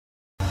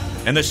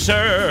and the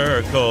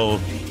circle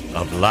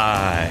of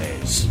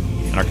lies.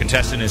 And our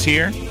contestant is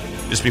here.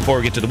 Just before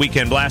we get to the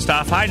weekend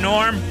blast-off. Hi,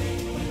 Norm.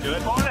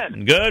 Good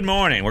morning. Good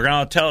morning. We're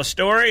going to tell a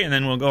story, and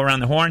then we'll go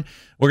around the horn.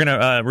 We're going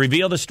to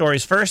reveal the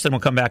stories first, then we'll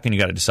come back, and you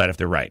got to decide if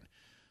they're right.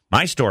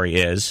 My story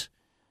is,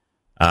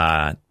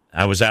 I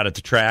was out at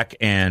the track,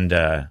 and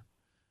the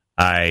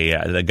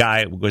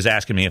guy was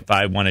asking me if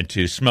I wanted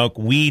to smoke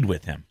weed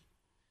with him,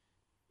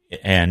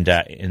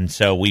 and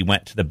so we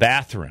went to the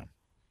bathroom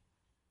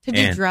to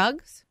do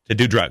drugs. To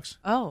do drugs.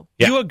 Oh,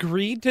 yeah. You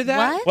agreed to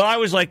that? What? Well, I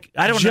was like,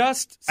 I don't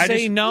just know.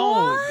 say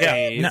no.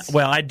 Yeah. No,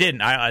 well, I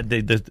didn't.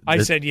 I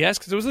said yes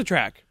because it was the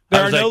track.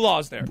 There are no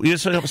laws there. You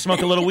just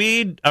smoke a little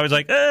weed. I was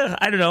like,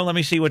 I don't know. Let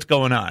me see what's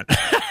going on.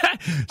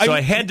 So I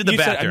head to the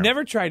bathroom. I've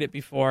never tried it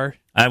before.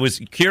 I was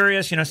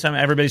curious.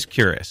 Everybody's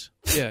curious.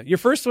 Yeah, your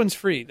first one's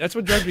free. That's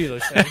what drug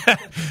dealers say.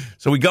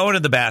 So we go into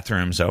the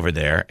bathrooms over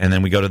there, and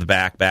then we go to the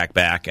back,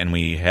 and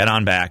we head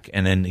on back,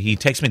 and then he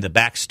takes me to the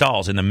back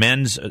stalls in the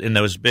men's, in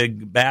those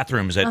big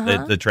bathrooms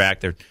at the track.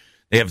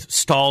 They have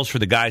stalls for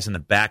the guys in the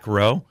back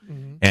row,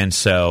 and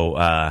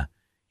so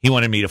he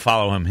wanted me to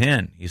follow him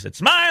in. He said,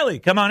 Smiley,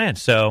 come on in.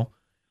 So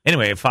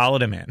anyway, I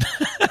followed him in.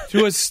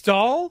 To a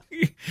stall?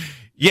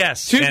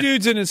 Yes. Two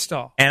dudes in a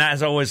stall. And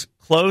as I was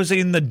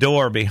closing the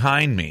door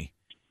behind me,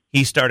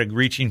 he started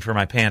reaching for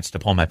my pants to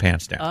pull my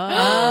pants down.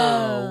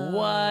 Oh,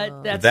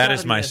 what? That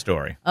is my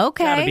story.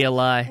 Okay. Gotta be a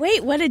lie.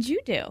 Wait, what did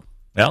you do?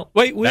 Well,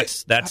 wait,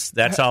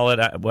 that's all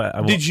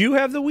it. Did you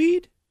have the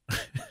weed?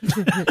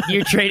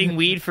 You're trading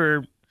weed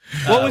for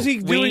what was he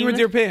doing with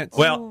your pants?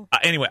 Well,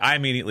 anyway, I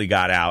immediately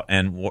got out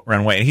and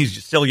ran away. And he's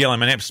just still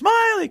yelling my name,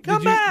 Smiley,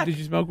 come back. Did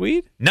you smoke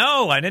weed?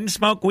 No, I didn't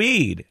smoke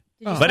weed.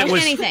 But it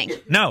was anything.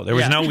 No, there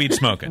was no weed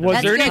smoking.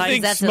 Was there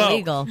anything that's smoked?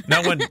 illegal.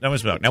 No one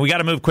smoked. Now we got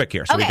to move quick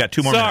here, so we got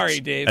 2 more minutes. Sorry,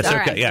 Dave. That's All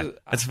okay. right. Yeah,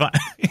 that's fine.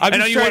 I'm I know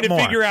just you trying want to more.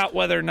 figure out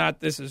whether or not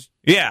this is.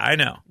 Yeah, I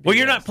know. Well,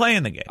 you're not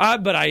playing the game.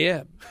 But I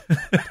am.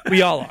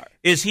 We all are.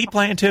 Is he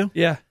playing too?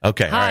 Yeah.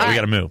 Okay. All right. We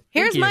got to move.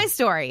 Here's my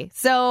story.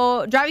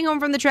 So driving home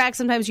from the track,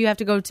 sometimes you have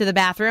to go to the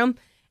bathroom,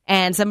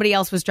 and somebody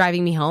else was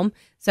driving me home.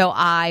 So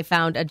I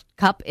found a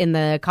cup in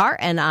the car,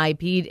 and I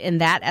peed in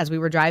that as we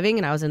were driving,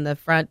 and I was in the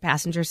front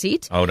passenger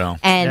seat. Oh, no.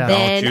 And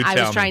then Don't you I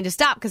tell was me. trying to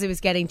stop because it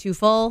was getting too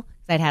full.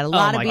 I'd had a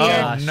lot of my beer.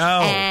 gosh. Oh,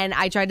 no. And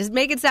I tried to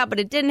make it stop,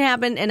 but it didn't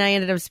happen, and I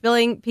ended up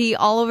spilling pee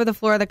all over the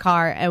floor of the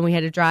car, and we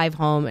had to drive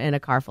home in a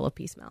car full of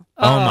pee smell.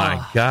 Oh,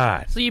 my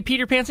God. So you peed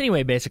your pants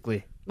anyway,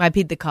 basically. I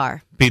peed the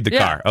car. Peed the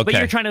car. Okay. But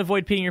you're trying to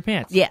avoid peeing your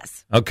pants.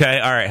 Yes. Okay.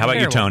 All right. How about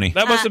you, Terrible. Tony?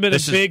 That must have been a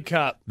This is- big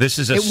cup. This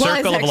is a It was,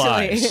 circle of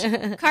actually.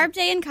 lies. Carb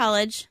day in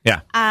college. Yeah.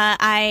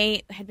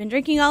 I had been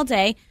drinking all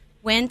day,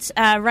 went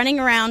running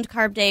around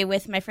Carb day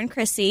with my friend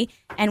Chrissy,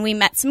 and we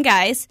met some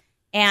guys.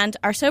 And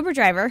our sober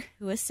driver,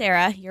 who was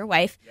Sarah, your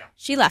wife,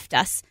 she left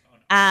us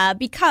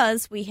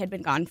because we had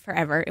been gone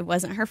forever. It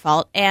wasn't her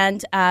fault.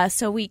 And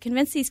so we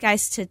convinced these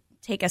guys to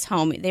take us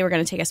home. They were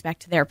going to take us back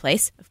to their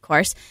place, of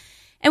course.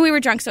 And we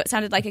were drunk, so it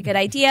sounded like a good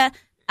idea.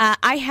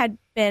 I had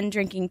been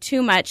drinking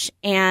too much,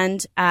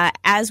 and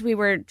as we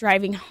were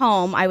driving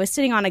home, I was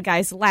sitting on a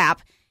guy's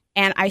lap,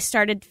 and I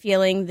started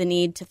feeling the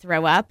need to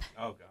throw up.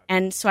 Oh, God.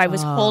 And so I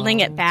was holding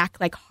it back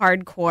like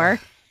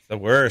hardcore. The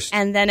worst.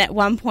 And then at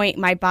one point,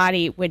 my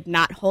body would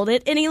not hold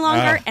it any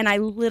longer, and I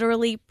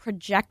literally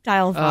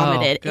projectile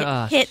vomited. It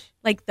gosh. hit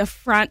like the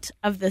front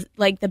of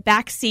the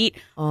back seat,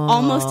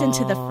 almost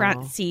into the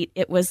front seat.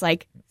 It was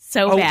like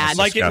so bad.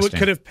 Like Disgusting. it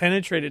could have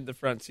penetrated the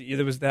front seat.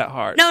 It was that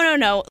hard.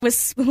 No. It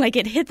was like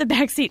it hit the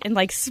back seat and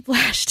like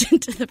splashed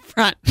into the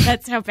front.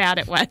 That's how bad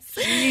it was.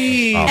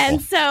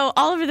 And so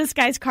all over this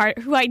guy's car,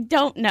 who I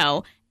don't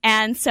know.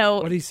 And so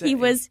What'd he say? he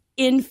was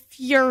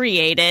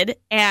infuriated,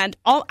 and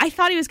I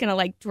thought he was going to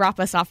like drop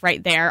us off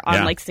right there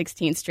on like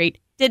 16th Street.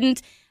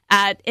 Didn't.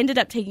 Ended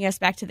up taking us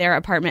back to their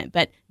apartment,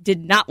 but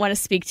did not want to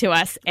speak to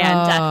us. And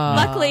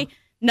luckily,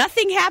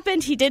 nothing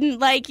happened. He didn't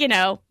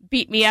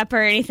beat me up or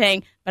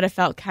anything, but I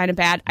felt kind of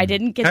bad. I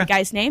didn't get the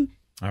guy's name.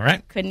 All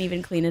right. Couldn't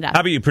even clean it up.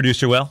 How about you,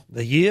 Producer Will?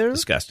 The year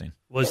Disgusting.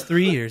 was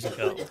 3 years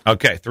ago.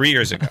 Okay. 3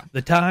 years ago.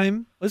 The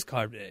time was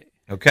Carb Day.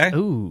 Okay.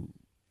 Ooh.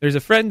 There's a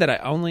friend that I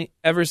only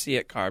ever see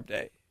at Carb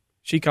Day.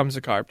 She comes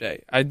to Carb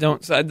Day. I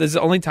don't. This is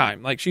the only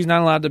time. Like, she's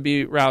not allowed to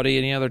be rowdy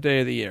any other day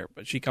of the year,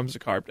 but she comes to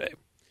Carb Day.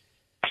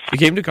 She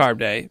came to Carb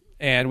Day,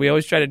 and we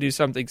always try to do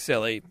something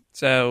silly.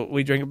 So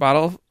we drink a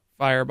bottle of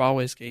Fireball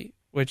whiskey,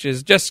 which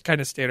is just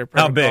kind of standard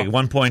How protocol.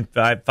 big?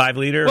 1.5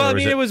 liter? Well, or I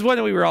mean, it was one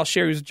that we were all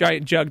sharing. It was a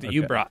giant jug that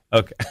you brought.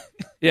 Okay.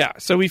 Yeah,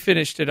 so we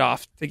finished it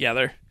off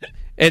together.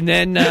 And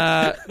then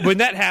when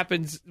that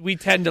happens, we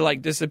tend to,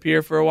 like,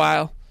 disappear for a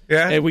while.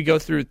 Yeah. And we go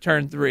through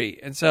turn 3.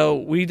 And so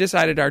we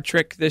decided our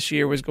trick this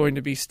year was going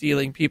to be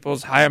stealing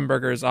people's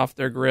hamburgers off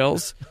their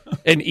grills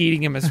and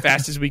eating them as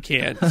fast as we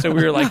can. So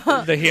we were like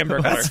the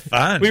hamburger. That's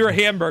fun. We were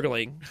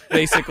hamburgling,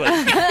 basically,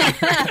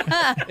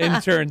 in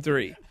turn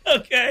 3.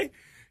 Okay.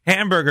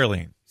 Hamburger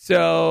lean.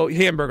 So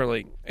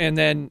hamburgling. And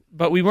then,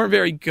 but we weren't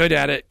very good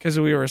at it because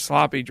we were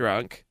sloppy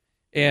drunk.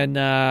 And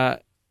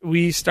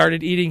we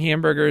started eating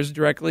hamburgers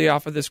directly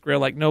off of this grill,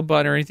 like no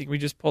bun or anything. We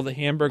just pulled the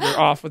hamburger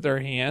off with our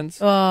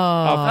hands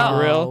off the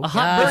grill. We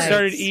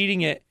started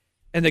eating it,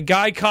 and the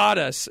guy caught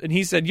us, and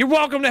he said, "You're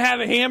welcome to have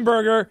a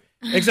hamburger,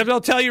 except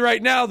I'll tell you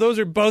right now, those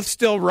are both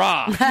still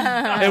raw."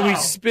 And we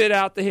spit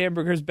out the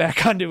hamburgers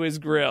back onto his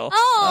grill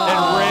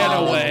and ran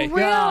away.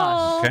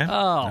 Okay.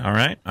 All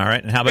right.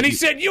 And how about And he you?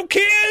 said, "You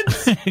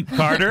kids!"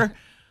 Carter?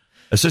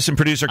 Assistant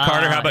producer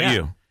Carter, how about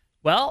you?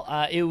 Well,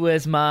 it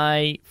was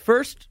my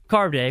first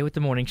carb day with the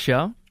morning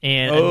show.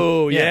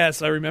 And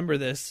yes, I remember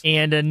this.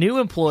 And a new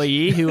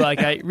employee who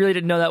I really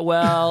didn't know that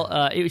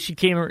well. She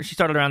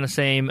started around the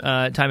same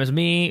time as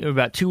me,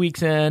 about 2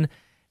 weeks in,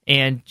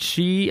 and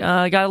she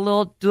got a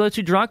little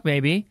too drunk,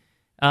 maybe,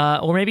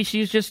 or maybe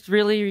she's just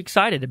really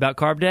excited about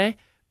carb day.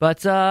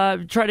 But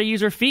tried to use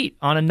her feet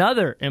on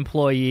another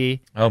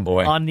employee. Oh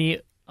boy!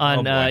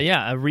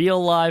 A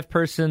real live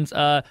person's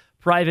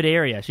private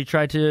area. She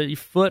tried to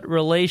foot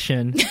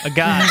relation a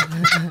guy.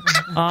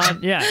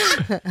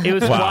 It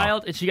was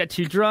wild, and she got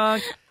too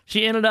drunk.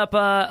 She ended up,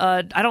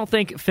 I don't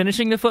think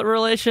finishing the foot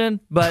relation,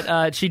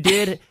 but she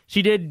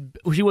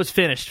was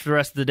finished for the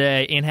rest of the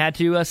day and had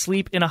to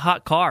sleep in a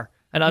hot car.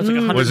 And it was like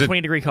a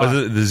 120-degree car.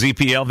 Was it the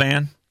ZPL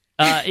van?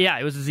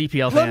 It was a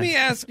ZPL van. Let me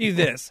ask you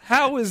this.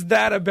 How is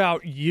that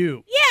about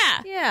you?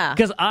 Yeah.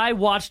 Because I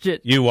watched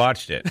it. You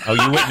watched it. Oh,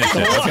 you witnessed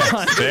it.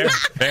 Okay.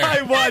 Fair.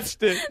 I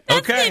watched it.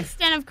 That's the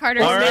extent of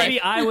Carter's Or life.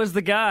 maybe I was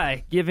the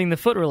guy giving the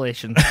foot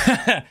relation.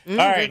 All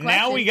right,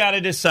 now we got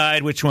to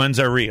decide which ones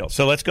are real.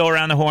 So let's go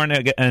around the horn.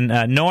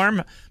 And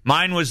Norm,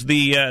 mine was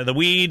the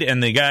weed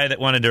and the guy that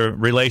wanted to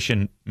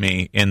relation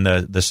me in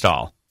the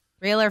stall.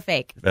 Real or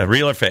fake?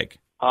 Real or fake?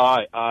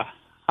 I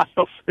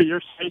hope for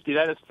your safety,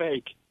 that is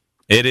fake.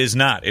 It is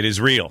not. It is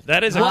real.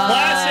 That is a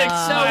classic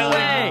Smiley. No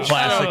way.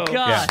 Classic. Oh,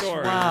 gosh.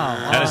 Story.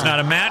 Wow. That is not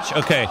a match?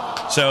 Okay.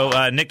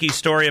 So Nikki's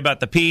story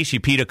about the pee, she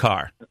peed a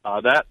car.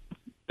 That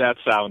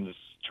sounds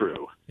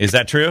true. Is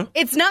that true?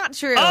 It's not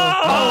true.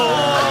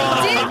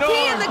 I did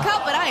pee in the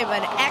cup, but I am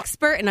an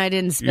expert, and I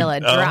didn't spill a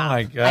drop. Oh,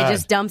 my God. I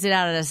just dumped it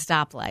out at a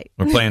stoplight.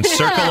 We're playing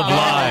Circle of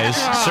Lies.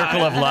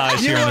 Circle of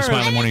Lies here on the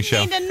Smiley Morning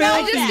Show. I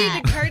just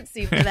need to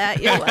curtsy for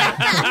that. You're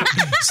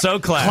welcome. So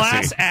classy.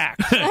 Class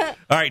act.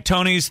 All right,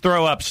 Tony's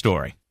throw-up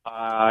story.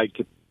 I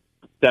could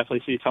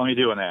definitely see Tony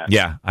doing that.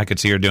 Yeah, I could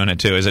see her doing it,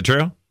 too. Is it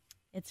true?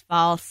 It's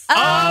false.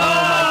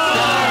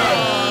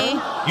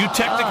 You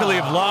technically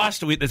have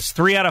lost. It's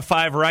 3 out of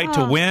 5 right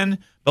to win,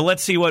 but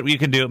let's see what you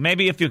can do.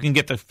 Maybe if you can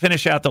get to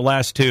finish out the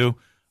last 2,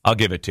 I'll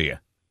give it to you.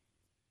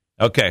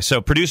 Okay, so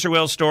producer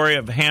Will's story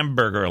of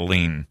hamburger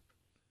lean.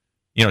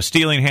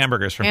 Stealing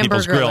hamburgers from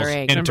people's grills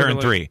in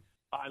turn 3.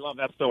 I love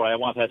that story. I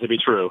want that to be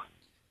true.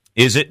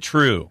 Is it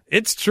true?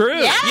 It's true.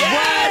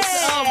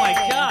 Yes! Oh, my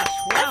gosh.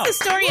 Wow. That's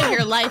the story of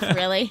your life,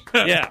 really.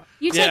 Yeah.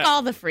 You take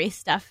all the free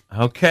stuff.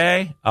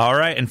 Okay. All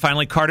right. And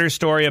finally, Carter's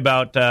story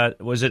about,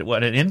 was it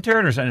an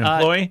intern or an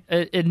employee?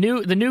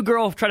 The new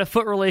girl tried to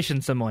foot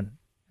relation someone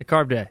at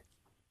Carb Day.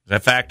 Is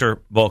that fact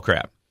or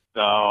bullcrap?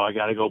 Oh, I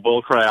got to go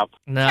bull crap.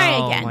 No.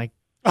 Try again. My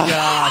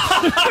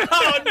gosh.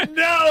 Oh,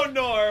 no,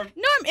 Norm.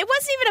 Norm, it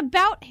wasn't even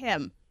about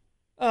him.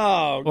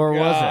 Oh, Or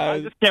was it? I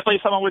just can't believe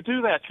someone would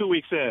do that 2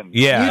 weeks in.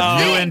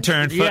 Yeah. New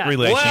intern, foot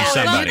relation,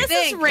 somebody. This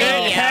is It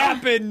radio.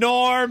 happened,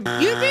 Norm.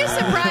 You'd be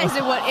surprised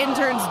at what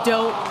interns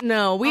don't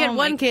know. We had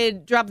one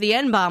kid drop the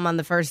N-bomb on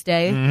the first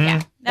day.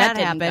 Yeah, that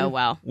didn't happened. go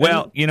well.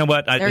 Well, you know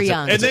what? They're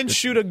young. And then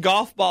shoot a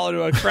golf ball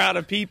into a crowd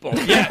of people.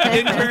 Yeah,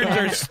 interns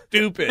are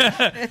stupid.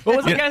 What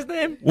was the guy's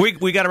name?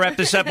 We got to wrap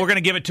this up. We're going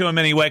to give it to him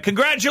anyway.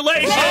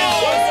 Congratulations!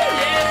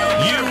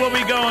 You will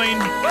be going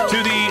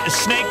to the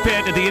Snake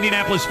Pit at the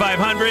Indianapolis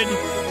 500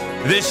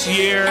 this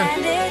year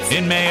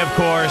in May, of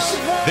course.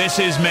 This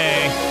is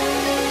May.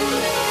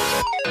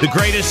 The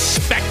greatest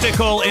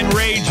spectacle in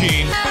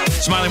raging.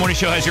 Smiley Morning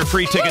Show has your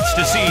free tickets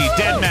to see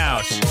Dead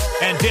Mouse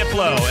and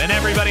Diplo and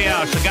everybody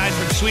else. The guys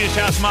from Swedish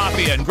House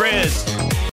Mafia and Grizz